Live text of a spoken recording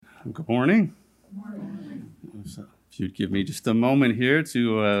Good morning. So if you'd give me just a moment here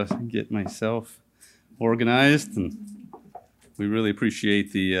to get myself organized, and we really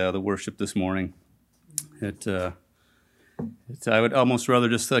appreciate the worship this morning. I would almost rather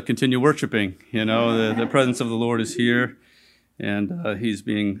just continue worshiping. You know, the presence of the Lord is here, and He's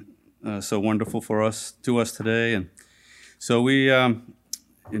being so wonderful to us today, and so we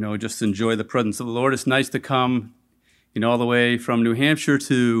just enjoy the presence of the Lord. It's nice to come all the way from New Hampshire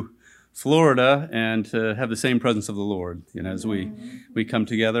to Florida and to have the same presence of the Lord, as we come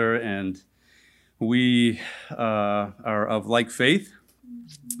together, and we are of like faith,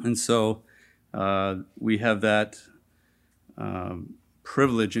 and so we have that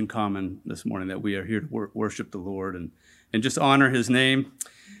privilege in common this morning, that we are here to worship the Lord and just honor His name.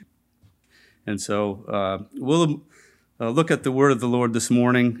 And so we'll look at the word of the Lord this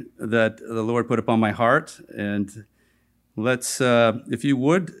morning that the Lord put upon my heart, and let's, if you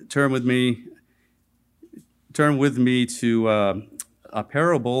would, turn with me to a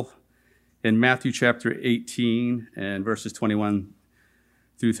parable in Matthew chapter 18 and verses 21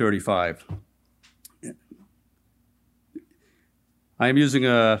 through 35. I am using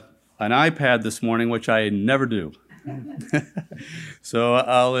an iPad this morning, which I never do. So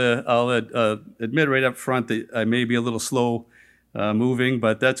I'll admit right up front that I may be a little slow moving,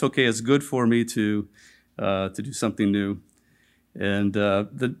 but that's okay. It's good for me to do something new. And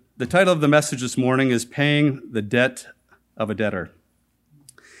the title of the message this morning is Paying the Debt of a Debtor.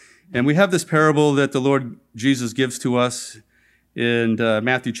 And we have this parable that the Lord Jesus gives to us in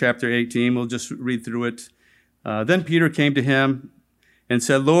Matthew chapter 18. We'll just read through it. Then Peter came to him and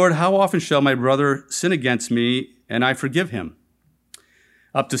said, "Lord, how often shall my brother sin against me and I forgive him?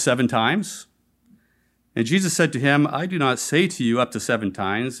 Up to 7 times? And Jesus said to him, I do not say to you up to 7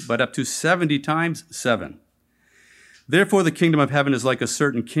 times, but up to 70 times 7. Therefore the kingdom of heaven is like a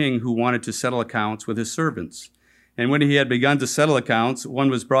certain king who wanted to settle accounts with his servants. And when he had begun to settle accounts, one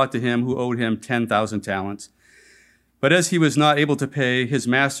was brought to him who owed him 10,000 talents. But as he was not able to pay, his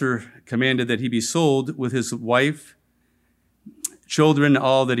master commanded that he be sold with his wife, children,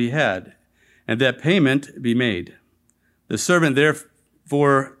 all that he had, and that payment be made. The servant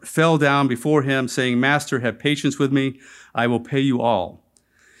therefore fell down before him, saying, Master, have patience with me, I will pay you all.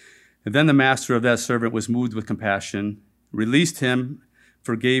 And then the master of that servant was moved with compassion, released him,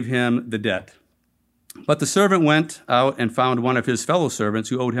 forgave him the debt. But the servant went out and found one of his fellow servants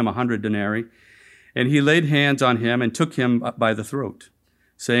who owed him 100 denarii, and he laid hands on him and took him by the throat,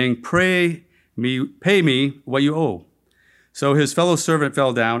 saying, pay me what you owe. So his fellow servant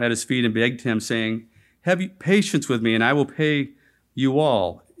fell down at his feet and begged him, saying, have patience with me, and I will pay you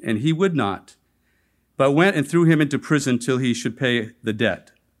all. And he would not, but went and threw him into prison till he should pay the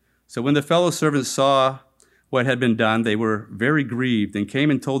debt. So when the fellow servants saw what had been done, they were very grieved and came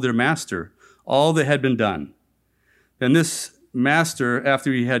and told their master all that had been done. Then this master,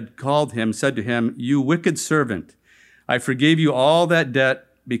 after he had called him, said to him, you wicked servant, I forgave you all that debt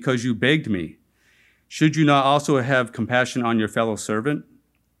because you begged me. Should you not also have compassion on your fellow servant,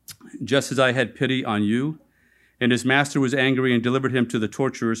 just as I had pity on you? And his master was angry and delivered him to the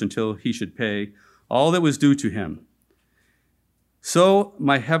torturers until he should pay all that was due to him. So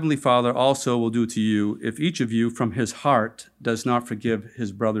my heavenly Father also will do to you if each of you from his heart does not forgive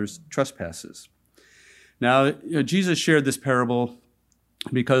his brother's trespasses. Now, Jesus shared this parable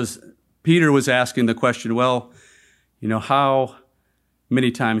because Peter was asking the question, well, how many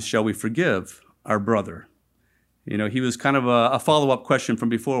times shall we forgive our brother? He was kind of a follow-up question from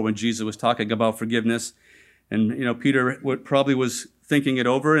before when Jesus was talking about forgiveness. And, Peter probably was thinking it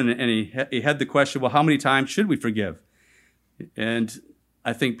over, and he had the question, well, how many times should we forgive? And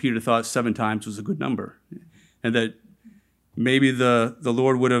I think Peter thought 7 times was a good number, and that maybe the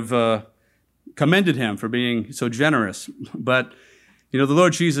Lord would have commended him for being so generous. But, the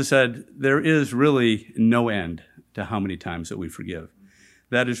Lord Jesus said there is really no end to how many times that we forgive.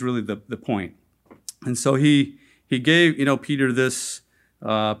 That is really the point. And so he gave, Peter this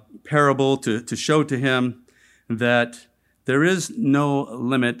parable to show to him that there is no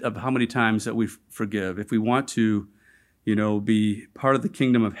limit of how many times that we forgive. If we want to be part of the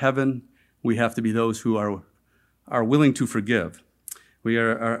kingdom of heaven, we have to be those who are willing to forgive. We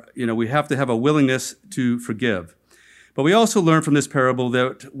have to have a willingness to forgive. But we also learn from this parable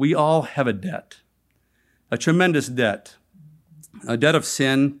that we all have a debt, a tremendous debt, a debt of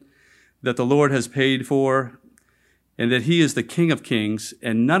sin that the Lord has paid for, and that He is the King of Kings,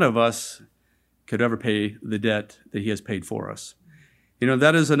 and none of us could ever pay the debt that He has paid for us.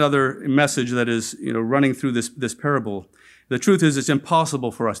 That is another message that is, running through this parable. The truth is, it's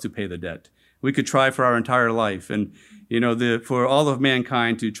impossible for us to pay the debt. we could try for our entire life, and for all of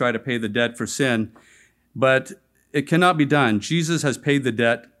mankind to try to pay the debt for sin, but it cannot be done. Jesus has paid the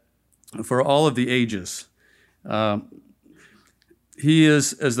debt for all of the ages. He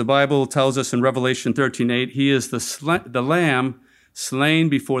is, as the Bible tells us in Revelation 13:8, he is the Lamb slain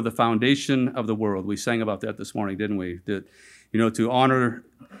before the foundation of the world. We sang about that this morning, didn't we? To honor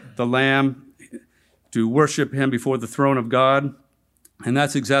the Lamb, to worship him before the throne of God. And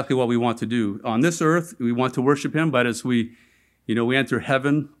that's exactly what we want to do. On this earth, we want to worship him, but as we enter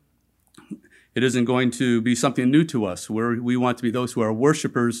heaven, it isn't going to be something new to us. We want to be those who are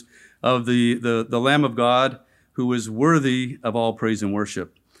worshipers of the Lamb of God, who is worthy of all praise and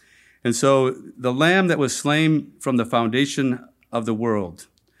worship. And so the Lamb that was slain from the foundation of the world.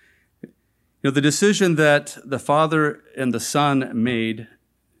 The decision that the Father and the Son made,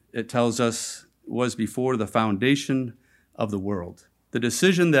 it tells us, was before the foundation of the world. The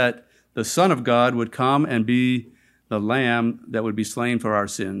decision that the Son of God would come and be the Lamb that would be slain for our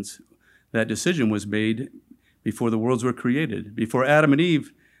sins, that decision was made before the worlds were created, before Adam and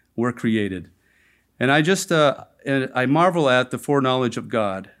Eve were created. And I marvel at the foreknowledge of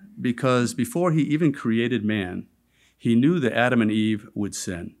God, because before he even created man, he knew that Adam and Eve would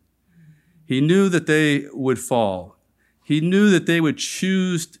sin. He knew that they would fall. He knew that they would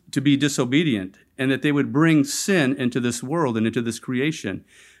choose to be disobedient and that they would bring sin into this world and into this creation.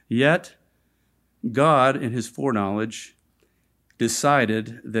 Yet, God, in his foreknowledge,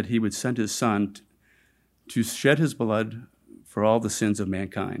 decided that he would send his Son to shed his blood for all the sins of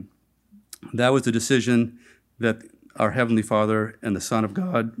mankind. That was the decision that our Heavenly Father and the Son of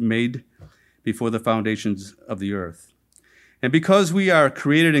God made before the foundations of the earth. And because we are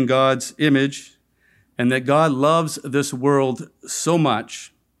created in God's image, and that God loves this world so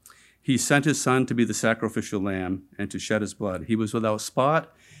much, he sent his Son to be the sacrificial lamb and to shed his blood. He was without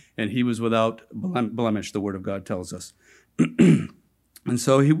spot, and he was without blemish, the Word of God tells us. And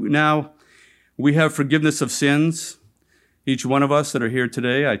so now we have forgiveness of sins. Each one of us that are here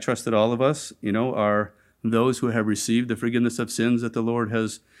today, I trust that all of us, are those who have received the forgiveness of sins that the Lord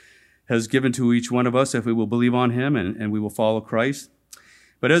has given to each one of us if we will believe on him and we will follow Christ.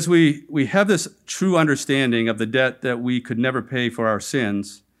 But as we have this true understanding of the debt that we could never pay for our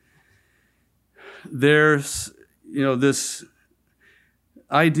sins, there's, this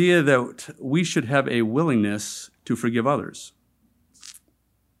idea that we should have a willingness to forgive others.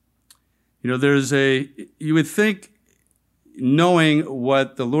 You would think, knowing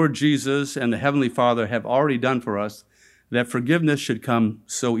what the Lord Jesus and the Heavenly Father have already done for us, that forgiveness should come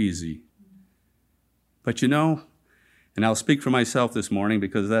so easy. But and I'll speak for myself this morning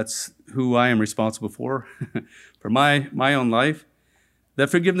because that's who I am responsible for my own life, that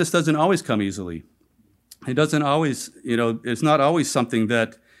forgiveness doesn't always come easily. It doesn't always, it's not always something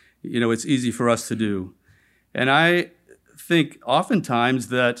that, it's easy for us to do. And I think oftentimes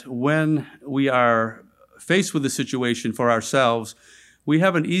that when we are faced with a situation for ourselves, we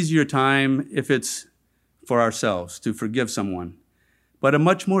have an easier time if it's for ourselves to forgive someone, but a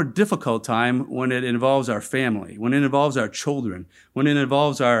much more difficult time when it involves our family, when it involves our children, when it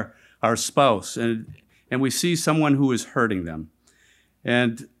involves our spouse, and we see someone who is hurting them.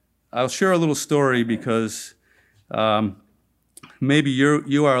 And I'll share a little story because maybe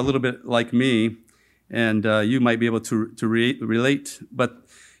you are a little bit like me, and you might be able to relate. But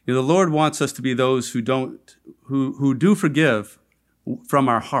the Lord wants us to be those who do forgive from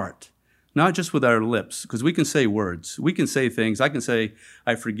our heart, not just with our lips, because we can say words, we can say things. I can say,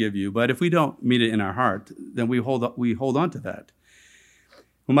 "I forgive you," but if we don't mean it in our heart, then we hold on to that.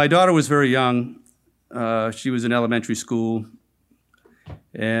 When my daughter was very young, she was in elementary school,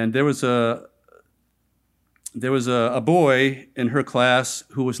 and there was a boy in her class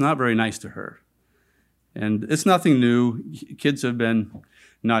who was not very nice to her. And it's nothing new. Kids have been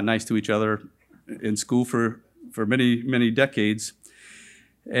not nice to each other in school for many, many decades.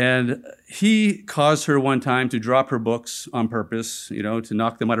 And he caused her one time to drop her books on purpose, to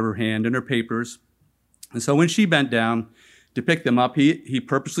knock them out of her hand and her papers. And so when she bent down to pick them up, he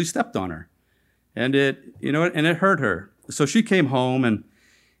purposely stepped on her. And it hurt her. So she came home and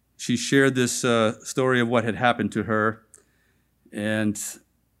she shared this story of what had happened to her. And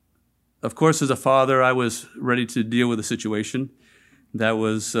of course, as a father, I was ready to deal with the situation. It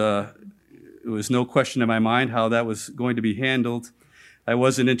was no question in my mind how that was going to be handled. I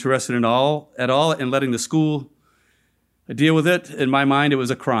wasn't interested at all in letting the school deal with it. In my mind, it was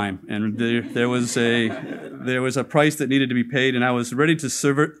a crime, and there was a price that needed to be paid, and I was ready to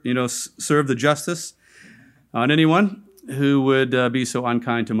serve the justice on anyone who would be so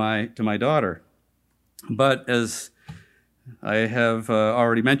unkind to my daughter. But as I have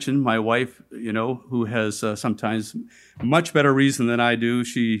already mentioned my wife, who has sometimes much better reason than I do.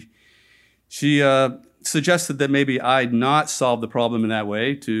 She suggested that maybe I'd not solve the problem in that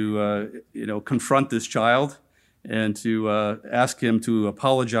way, to confront this child and to ask him to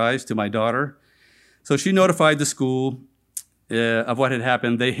apologize to my daughter. So she notified the school of what had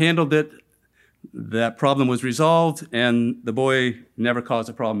happened. They handled it. That problem was resolved, and the boy never caused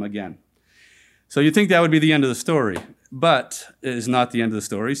a problem again. So you'd think that would be the end of the story, but it is not the end of the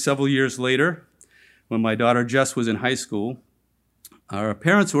story. Several years later, when my daughter Jess was in high school, our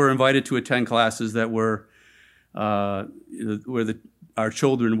parents were invited to attend classes that were where our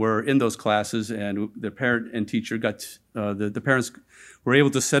children were in those classes, and the parent and teacher the parents were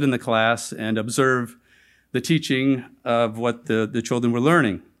able to sit in the class and observe the teaching of what the children were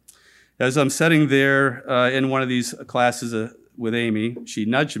learning. As I'm sitting there in one of these classes with Amy, she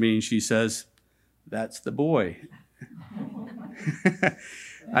nudged me and she says, "That's the boy."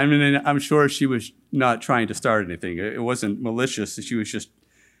 I mean, I'm sure she was not trying to start anything. It wasn't malicious. She was just,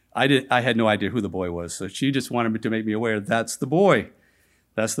 I had no idea who the boy was. So she just wanted to make me aware, that's the boy.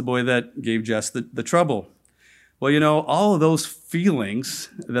 That's the boy that gave Jess the trouble. Well, all of those feelings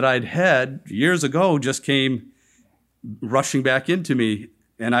that I'd had years ago just came rushing back into me.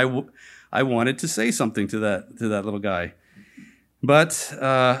 And I wanted to say something to that little guy. But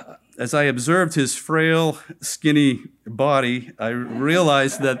as I observed his frail, skinny body, I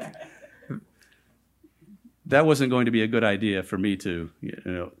realized that wasn't going to be a good idea for me to,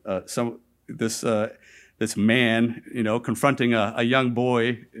 this man, confronting a young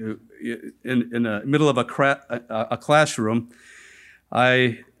boy in the middle of a classroom.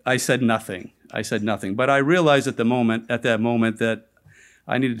 I said nothing. But I realized at that moment that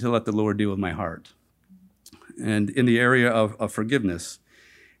I needed to let the Lord deal with my heart, and in the area of forgiveness.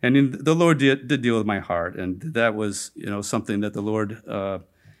 And the Lord did deal with my heart, and that was, something that the Lord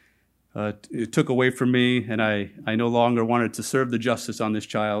took away from me, and I no longer wanted to serve the justice on this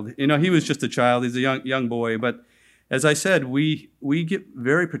child. He was just a child; he's a young boy. But as I said, we get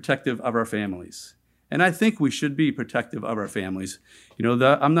very protective of our families, and I think we should be protective of our families.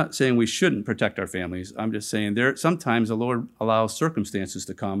 I'm not saying we shouldn't protect our families. I'm just saying sometimes the Lord allows circumstances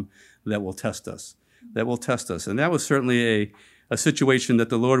to come that will test us, and that was certainly a situation that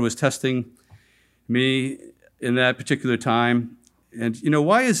the Lord was testing me in that particular time. And,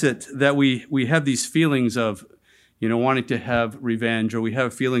 why is it that we have these feelings of, wanting to have revenge, or we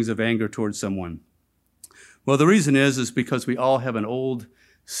have feelings of anger towards someone? Well, the reason is because we all have an old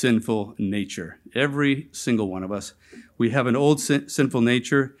sinful nature. Every single one of us. We have an old sinful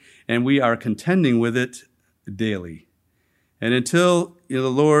nature, and we are contending with it daily. And until the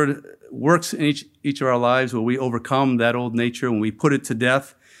Lord works in each of our lives, where we overcome that old nature, when we put it to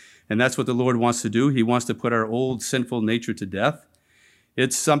death, and that's what the Lord wants to do. He wants to put our old sinful nature to death.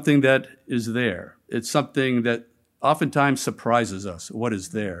 It's something that is there. It's something that oftentimes surprises us, what is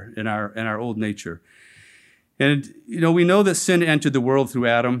there in our old nature. And, we know that sin entered the world through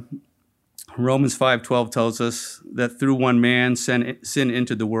Adam. Romans 5:12 tells us that through one man, sin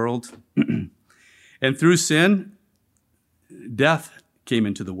entered the world. And through sin, death came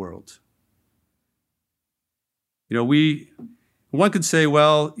into the world. One could say,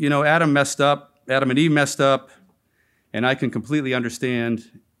 well, Adam and Eve messed up, and I can completely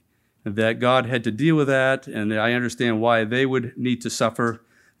understand that God had to deal with that, and I understand why they would need to suffer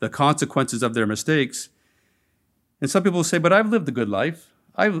the consequences of their mistakes. And some people say, but I've lived a good life.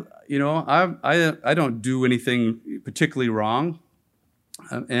 I don't do anything particularly wrong.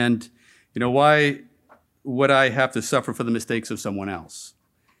 And, why would I have to suffer for the mistakes of someone else?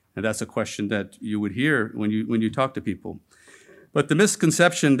 And that's a question that you would hear when you talk to people. But the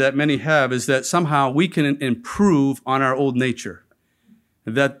misconception that many have is that somehow we can improve on our old nature.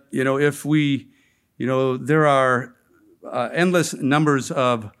 That, if we, there are endless numbers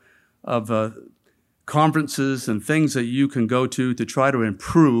of conferences and things that you can go to try to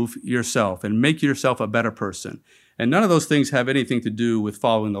improve yourself and make yourself a better person. And none of those things have anything to do with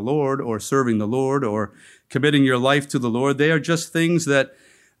following the Lord or serving the Lord or committing your life to the Lord. They are just things that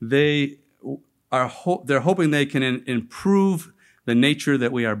they're hoping they can improve the nature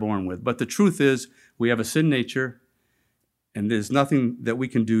that we are born with. But the truth is, we have a sin nature, and there's nothing that we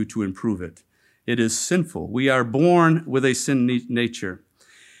can do to improve it. It is sinful. We are born with a sin nature.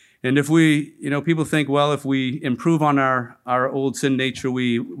 And if we, people think, well, if we improve on our old sin nature,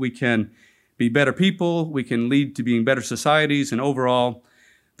 we can be better people, we can lead to being better societies, and overall,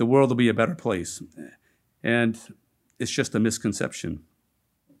 the world will be a better place. And it's just a misconception.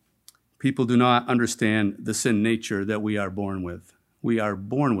 People do not understand the sin nature that we are born with. We are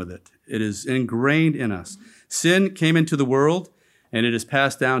born with it. It is ingrained in us. Sin came into the world, and it is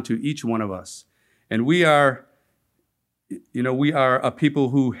passed down to each one of us. And we are a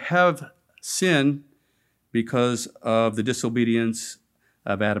people who have sin because of the disobedience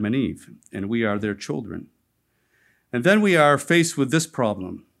of Adam and Eve, and we are their children. And then we are faced with this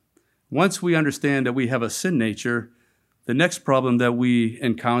problem. Once we understand that we have a sin nature, the next problem that we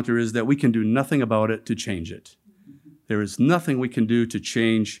encounter is that we can do nothing about it to change it. There is nothing we can do to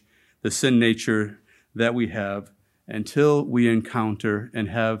change the sin nature that we have until we encounter and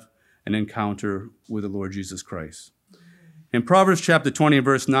have an encounter with the Lord Jesus Christ. In Proverbs chapter 20 and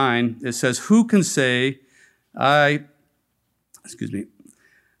verse 9, it says, "Who can say, I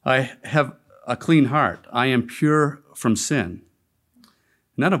have a clean heart. I am pure from sin."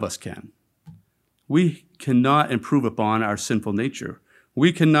 None of us can. We cannot improve upon our sinful nature.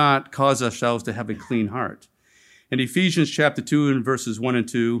 We cannot cause ourselves to have a clean heart. In Ephesians chapter 2 and verses 1 and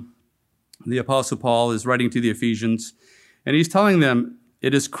 2, the Apostle Paul is writing to the Ephesians, and he's telling them,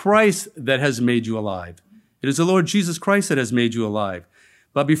 it is Christ that has made you alive. It is the Lord Jesus Christ that has made you alive.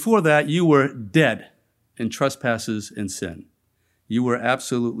 But before that, you were dead in trespasses and sin. You were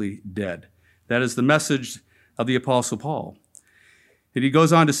absolutely dead. That is the message of the Apostle Paul. And he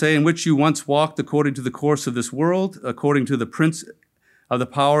goes on to say, in which you once walked according to the course of this world, according to the prince of the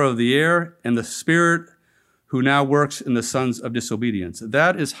power of the air, and the spirit who now works in the sons of disobedience.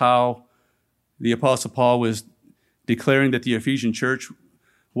 That is how the Apostle Paul was declaring that the Ephesian church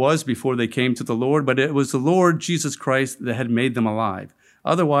was before they came to the Lord, but it was the Lord Jesus Christ that had made them alive.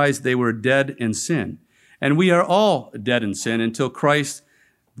 Otherwise, they were dead in sin. And we are all dead in sin until Christ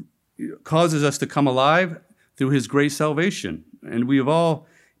causes us to come alive through his great salvation. And we have all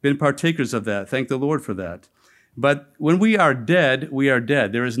been partakers of that. Thank the Lord for that. But when we are dead, we are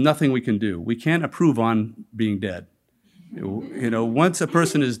dead. There is nothing we can do. We can't improve on being dead. Once a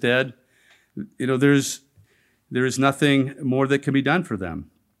person is dead, there is nothing more that can be done for them.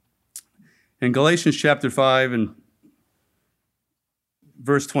 In Galatians chapter 5 and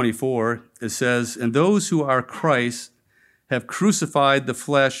verse 24, it says, "And those who are Christ have crucified the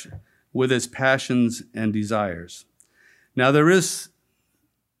flesh with its passions and desires." Now there is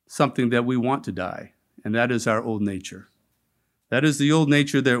something that we want to die, and that is our old nature. That is the old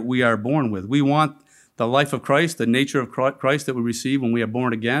nature that we are born with. We want the life of Christ, the nature of Christ that we receive when we are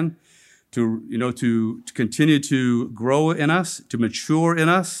born again, to continue to grow in us, to mature in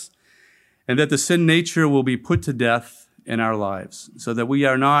us, and that the sin nature will be put to death in our lives, so that we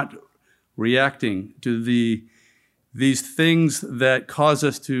are not reacting to these things that cause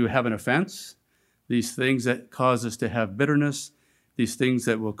us to have an offense, these things that cause us to have bitterness, these things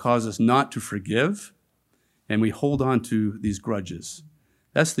that will cause us not to forgive, and we hold on to these grudges.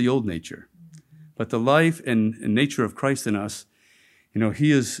 That's the old nature. But the life and nature of Christ in us,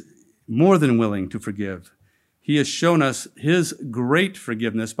 he is more than willing to forgive. He has shown us his great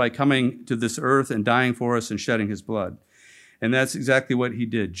forgiveness by coming to this earth and dying for us and shedding his blood. And that's exactly what he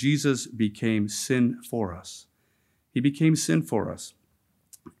did. Jesus became sin for us. He became sin for us.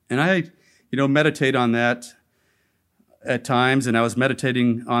 And I, meditate on that at times, and I was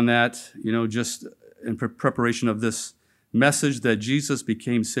meditating on that, just in preparation of this message that Jesus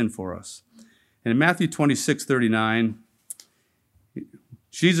became sin for us. And in Matthew 26:39,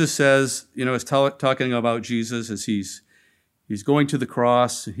 Jesus says, is talking about Jesus as he's going to the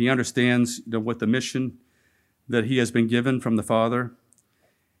cross. He understands what the mission that he has been given from the Father.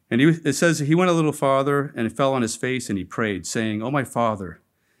 And it says he went a little farther and fell on his face and he prayed, saying, "Oh, my Father,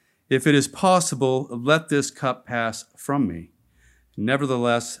 if it is possible, let this cup pass from me.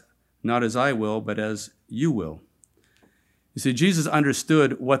 Nevertheless, not as I will, but as you will." You see, Jesus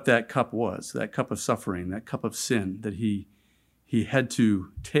understood what that cup was, that cup of suffering, that cup of sin that he had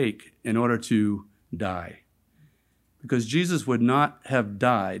to take in order to die. Because Jesus would not have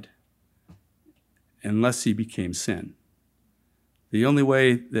died unless he became sin. The only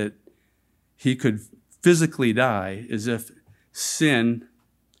way that he could physically die is if sin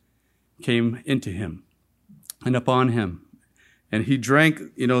came into him and upon him. And he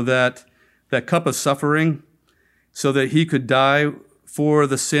drank, that cup of suffering so that he could die for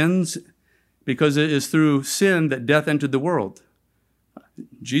the sins, because it is through sin that death entered the world.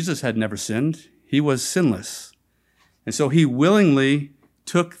 Jesus had never sinned. He was sinless. And so he willingly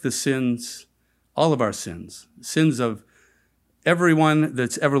took the sins, all of our sins of everyone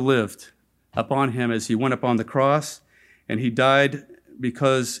that's ever lived, upon him as he went upon the cross, and he died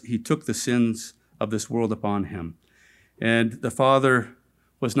because he took the sins of this world upon him. And the Father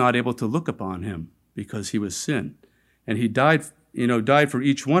was not able to look upon him because he was sin. And he died for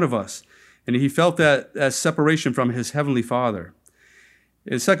each one of us. And he felt that separation from his heavenly Father.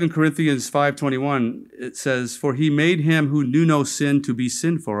 In 2 Corinthians 5:21, it says, "For he made him who knew no sin to be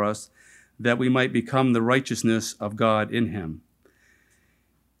sin for us, that we might become the righteousness of God in him."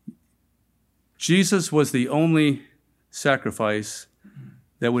 Jesus was the only sacrifice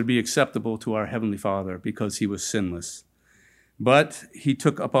that would be acceptable to our Heavenly Father because he was sinless. But he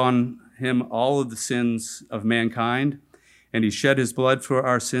took upon him all of the sins of mankind, and he shed his blood for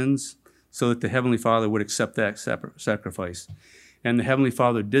our sins so that the Heavenly Father would accept that sacrifice. And the Heavenly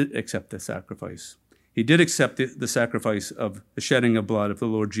Father did accept the sacrifice. He did accept the sacrifice of the shedding of blood of the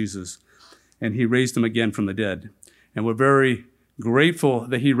Lord Jesus, and he raised him again from the dead. And we're very grateful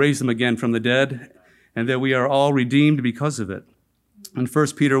that he raised him again from the dead and that we are all redeemed because of it. In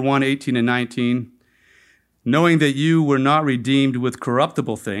 1 Peter 1:18 and 19, knowing that you were not redeemed with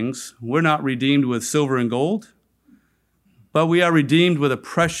corruptible things, we're not redeemed with silver and gold, but we are redeemed with the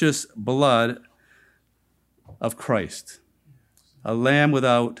precious blood of Christ, a lamb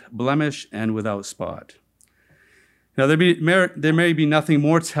without blemish and without spot. Now, there may be nothing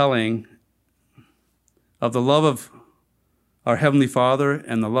more telling of the love of our Heavenly Father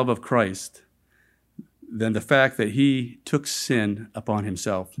and the love of Christ than the fact that he took sin upon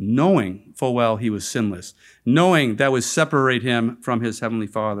himself, knowing full well he was sinless, knowing that would separate him from his Heavenly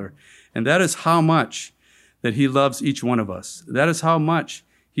Father. And that is how much that he loves each one of us. That is how much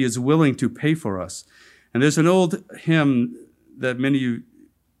he is willing to pay for us. And there's an old hymn that many of you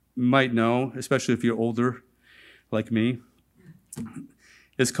might know, especially if you're older like me.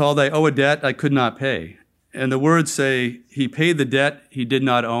 It's called "I Owe a Debt I Could Not Pay." And the words say, he paid the debt he did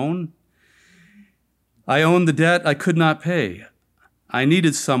not own. I owned the debt I could not pay. I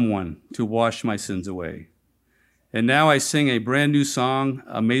needed someone to wash my sins away. And now I sing a brand new song,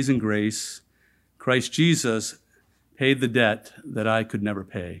 Amazing Grace. Christ Jesus paid the debt that I could never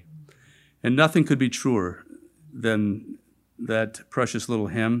pay. And nothing could be truer than that precious little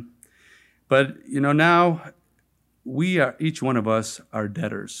hymn. But, now we are, each one of us are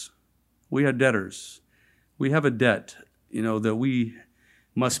debtors. We are debtors. We have a debt, that we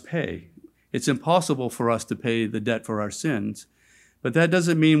must pay. It's impossible for us to pay the debt for our sins, but that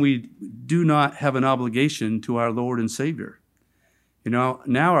doesn't mean we do not have an obligation to our Lord and Savior. Now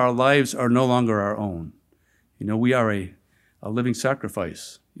our lives are no longer our own. We are a living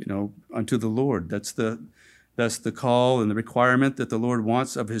sacrifice, unto the Lord. That's the call and the requirement that the Lord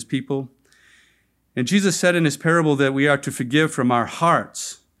wants of his people. And Jesus said in his parable that we are to forgive from our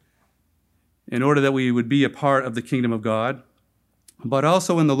hearts in order that we would be a part of the kingdom of God. But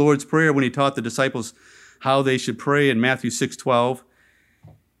also in the Lord's Prayer, when he taught the disciples how they should pray in Matthew 6:12,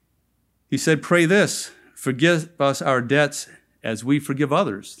 he said, "Pray this, forgive us our debts as we forgive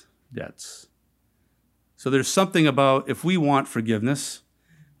others' debts." So there's something about if we want forgiveness,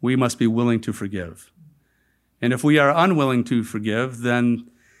 we must be willing to forgive. And if we are unwilling to forgive, then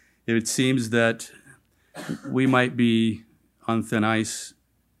it seems that we might be on thin ice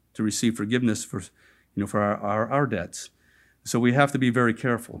to receive forgiveness for our debts. So we have to be very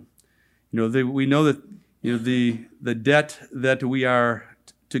careful. We know that the debt that we are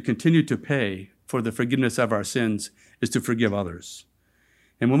to continue to pay for the forgiveness of our sins is to forgive others.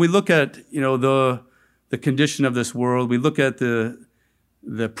 And when we look at the condition of this world, we look at the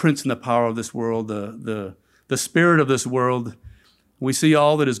prince and the power of this world, the spirit of this world, we see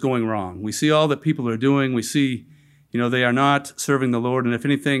all that is going wrong. We see all that people are doing. We see they are not serving the Lord, and if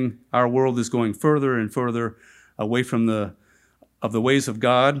anything, our world is going further and further away from the ways of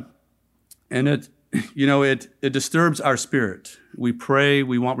God, and it disturbs our spirit. We pray,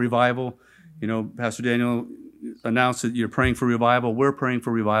 we want revival. Pastor Daniel announced that you're praying for revival. We're praying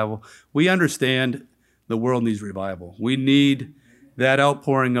for revival. We understand the world needs revival. We need that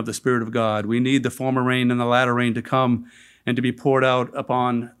outpouring of the Spirit of God. We need the former rain and the latter rain to come and to be poured out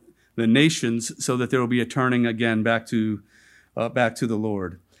upon the nations so that there will be a turning again back to the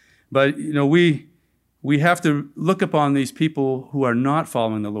Lord. But, we have to look upon these people who are not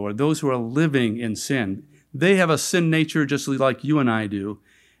following the Lord, those who are living in sin. They have a sin nature just like you and I do,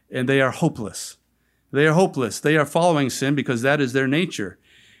 and they are hopeless. They are hopeless. They are following sin because that is their nature.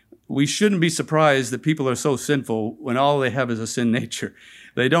 We shouldn't be surprised that people are so sinful when all they have is a sin nature.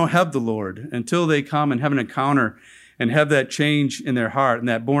 They don't have the Lord until they come and have an encounter and have that change in their heart and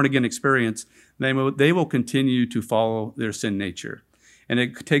that born-again experience. They will continue to follow their sin nature. And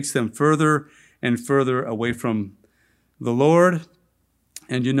it takes them further and further away from the Lord.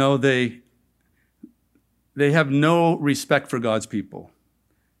 And they have no respect for God's people.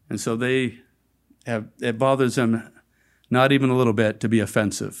 And so it bothers them not even a little bit to be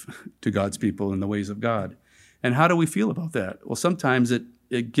offensive to God's people and the ways of God. And how do we feel about that? Well, sometimes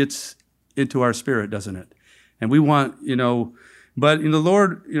it gets into our spirit, doesn't it? And we want, But the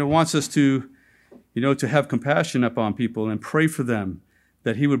Lord, wants us to have compassion upon people and pray for them,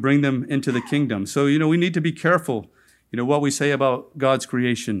 that he would bring them into the kingdom. So, we need to be careful, what we say about God's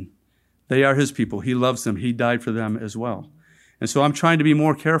creation. They are his people. He loves them. He died for them as well. And so I'm trying to be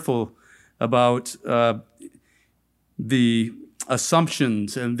more careful about the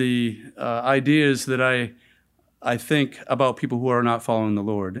assumptions and the ideas that I think about people who are not following the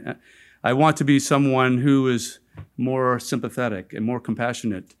Lord. I want to be someone who is more sympathetic and more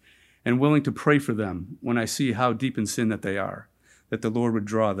compassionate and willing to pray for them when I see how deep in sin that they are, that the Lord would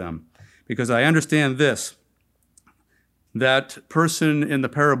draw them. Because I understand this, that person in the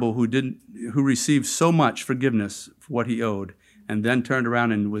parable who received so much forgiveness for what he owed and then turned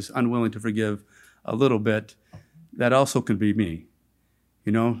around and was unwilling to forgive a little bit, that also could be me,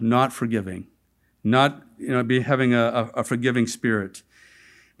 not forgiving, not, be having a forgiving spirit.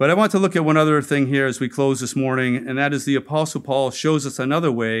 But I want to look at one other thing here as we close this morning, and that is the Apostle Paul shows us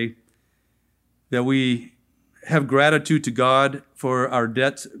another way that we have gratitude to God for our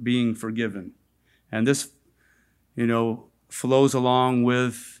debts being forgiven. And this, flows along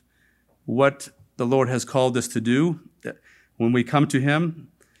with what the Lord has called us to do. When we come to him,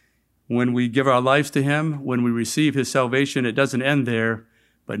 when we give our lives to him, when we receive his salvation, it doesn't end there,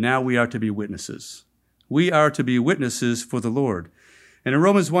 but now we are to be witnesses. We are to be witnesses for the Lord. And in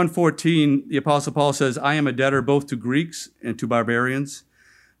Romans 1:14, the Apostle Paul says, I am a debtor both to Greeks and to barbarians,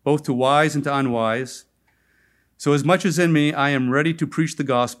 both to wise and to unwise. So as much as in me, I am ready to preach the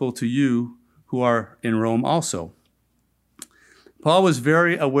gospel to you who are in Rome also. Paul was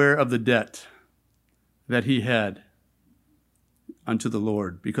very aware of the debt that he had unto the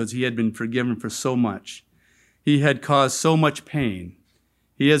Lord because he had been forgiven for so much. He had caused so much pain.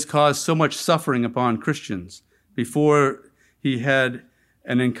 He has caused so much suffering upon Christians before he had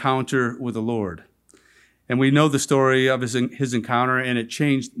an encounter with the Lord. And we know the story of his encounter, and it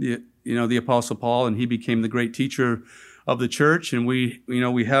changed the Apostle Paul, and he became the great teacher of the church. And we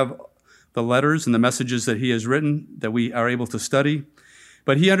have the letters and the messages that he has written that we are able to study.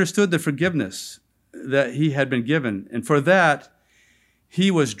 But he understood the forgiveness that he had been given. And for that, he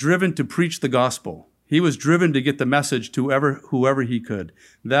was driven to preach the gospel. He was driven to get the message to whoever he could.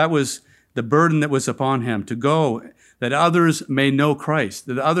 That was the burden that was upon him, to go that others may know Christ,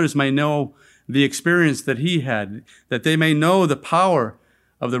 that others may know the experience that he had, that they may know the power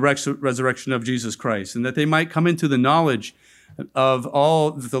of the resurrection of Jesus Christ, and that they might come into the knowledge of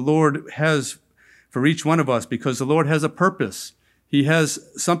all that the Lord has for each one of us, because the Lord has a purpose. He has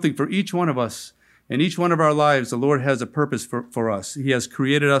something for each one of us. In each one of our lives, the Lord has a purpose for us. He has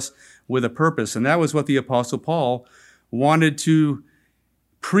created us with a purpose. And that was what the Apostle Paul wanted to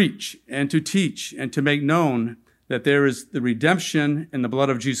preach and to teach and to make known, that there is the redemption in the blood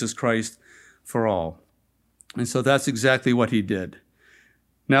of Jesus Christ for all. And so that's exactly what he did.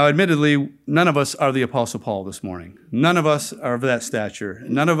 Now, admittedly, none of us are the Apostle Paul this morning. None of us are of that stature.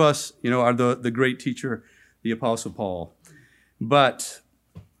 None of us, are the great teacher, the Apostle Paul. But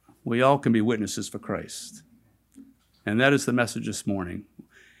we all can be witnesses for Christ. And that is the message this morning.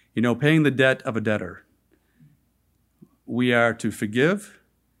 Paying the debt of a debtor. We are to forgive,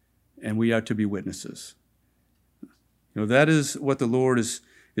 and we are to be witnesses. That is what the Lord is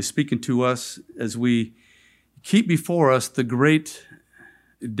speaking to us as we keep before us the great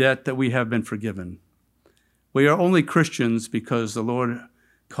debt that we have been forgiven. We are only Christians because the Lord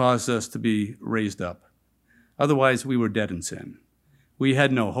caused us to be raised up. Otherwise, we were dead in sin. We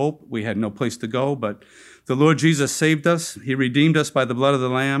had no hope. We had no place to go, but the Lord Jesus saved us. He redeemed us by the blood of the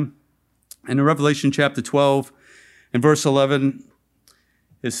Lamb. And in Revelation chapter 12, in verse 11,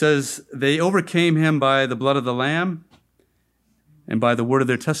 it says, they overcame him by the blood of the Lamb and by the word of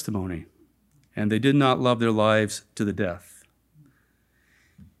their testimony, and they did not love their lives to the death.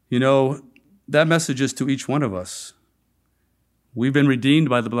 That message is to each one of us. We've been redeemed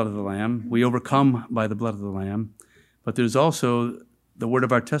by the blood of the Lamb. We overcome by the blood of the Lamb. But there's also the word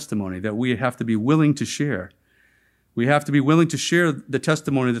of our testimony that we have to be willing to share. We have to be willing to share the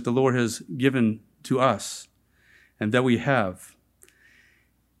testimony that the Lord has given to us and that we have.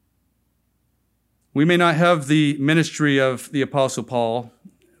 We may not have the ministry of the Apostle Paul,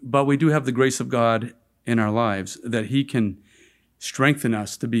 but we do have the grace of God in our lives that he can strengthen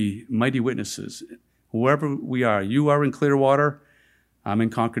us to be mighty witnesses. Wherever we are, you are in Clearwater, I'm in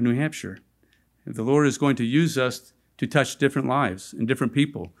Concord, New Hampshire. The Lord is going to use us to touch different lives and different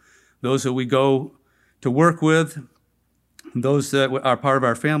people. Those that we go to work with, those that are part of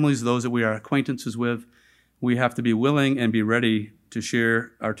our families, those that we are acquaintances with, we have to be willing and be ready to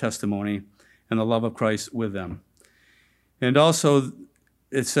share our testimony and the love of Christ with them. And also,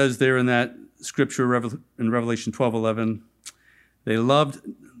 it says there in that scripture in Revelation 12:11, they loved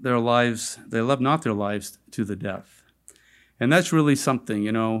not their lives to the death. And that's really something,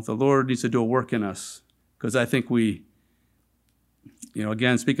 the Lord needs to do a work in us, because I think we,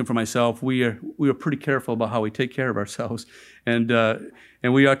 again, speaking for myself, we are pretty careful about how we take care of ourselves, and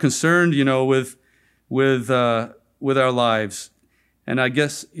we are concerned, with our lives. And I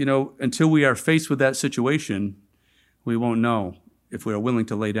guess, until we are faced with that situation, we won't know if we are willing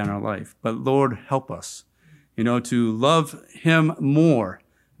to lay down our life. But Lord, help us, to love him more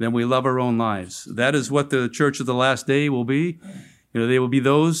than we love our own lives. That is what the church of the last day will be. They will be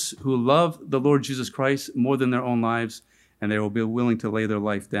those who love the Lord Jesus Christ more than their own lives, and they will be willing to lay their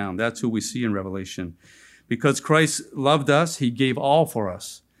life down. That's who we see in Revelation. Because Christ loved us, he gave all for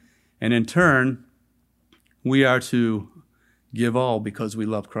us. And in turn, we are to give all because we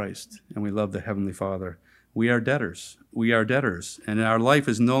love Christ and we love the Heavenly Father. We are debtors. We are debtors. And our life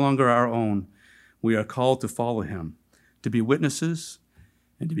is no longer our own. We are called to follow him, to be witnesses,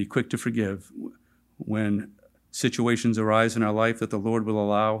 and to be quick to forgive when situations arise in our life that the Lord will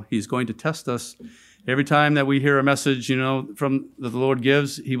allow. He's going to test us. Every time that we hear a message, from that the Lord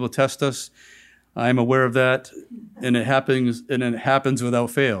gives, he will test us. I'm aware of that, and it happens without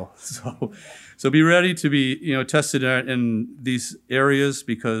fail. So be ready to be, tested in these areas,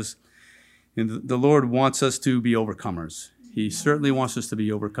 because the Lord wants us to be overcomers. He certainly wants us to be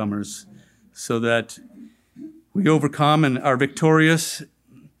overcomers, so that we overcome and are victorious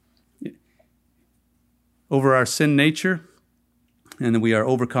over our sin nature, and that we are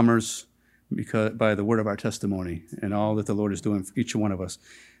overcomers by the word of our testimony and all that the Lord is doing for each one of us.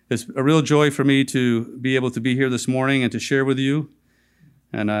 It's a real joy for me to be able to be here this morning and to share with you.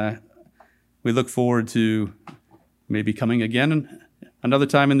 And we look forward to maybe coming again another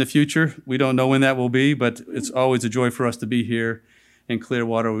time in the future. We don't know when that will be, but it's always a joy for us to be here in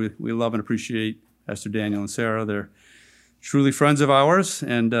Clearwater. We love and appreciate Pastor Daniel and Sarah. They're truly friends of ours,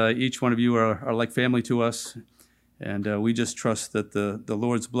 and each one of you are like family to us. And we just trust that the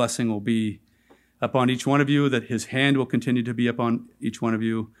Lord's blessing will be upon each one of you, that his hand will continue to be upon each one of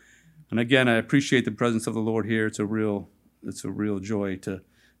you. And again, I appreciate the presence of the Lord here. It's a real joy to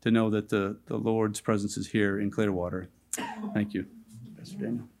know that the Lord's presence is here in Clearwater. Thank you, Pastor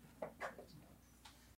Daniel.